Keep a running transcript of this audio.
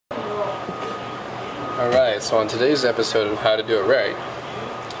Alright, so on today's episode of How to Do It Right,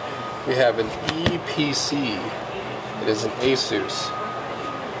 we have an Eee PC. It is an ASUS.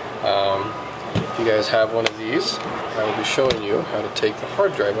 If you guys have one of these, I will be showing you how to take the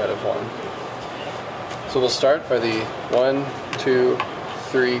hard drive out of one. So we'll start by the 1, 2,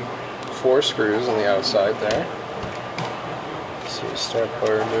 3, 4 screws on the outside there. So you start by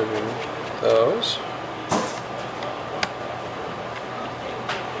removing those.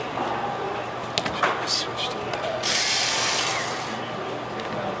 Switch to that.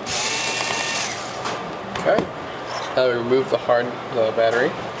 Okay. Now we remove the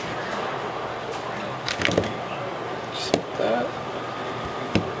battery. Just like that.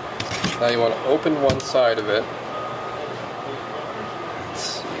 Now you want to open one side of it. Let's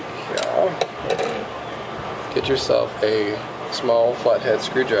see here. Get yourself a small flathead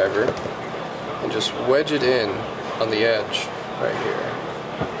screwdriver and just wedge it in on the edge right here.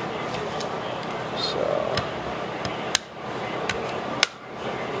 So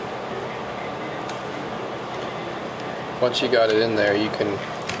once you got it in there, you can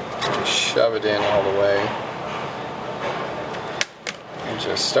just shove it in all the way and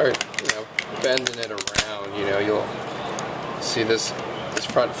just start, bending it around. You'll see this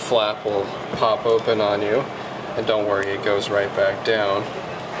front flap will pop open on you, and don't worry, it goes right back down.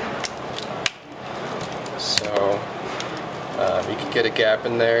 So you can get a gap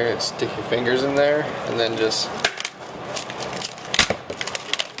in there and stick your fingers in there, and then just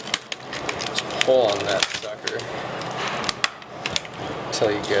pull on that sucker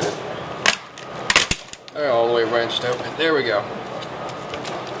until you get it all the way wrenched open. There we go.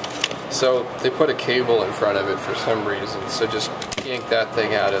 So they put a cable in front of it for some reason, so just yank that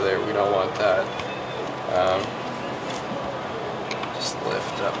thing out of there. We don't want that. Just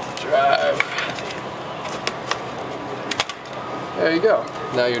lift up the drive. There you go.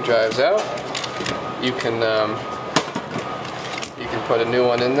 Now your drive's out. You can put a new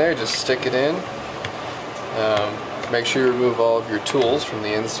one in there. Just stick it in. Make sure you remove all of your tools from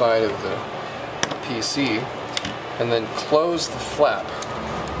the inside of the PC, and then close the flap.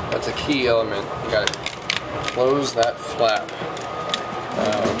 That's a key element. You gotta close that flap,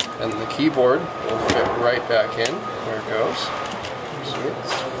 and the keyboard will fit right back in where it goes. See,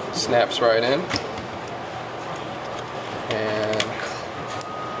 it snaps right in. And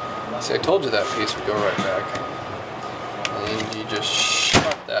see, I told you that piece would go right back. And you just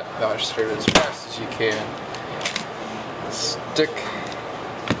shove that bastard as fast as you can. Stick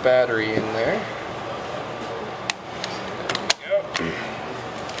the battery in there. There we go.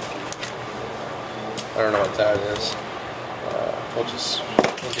 I don't know what that is.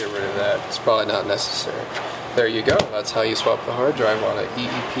 We'll get rid of that. It's probably not necessary. There you go. That's how you swap the hard drive on an Eee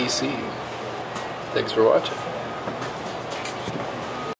PC. Thanks for watching.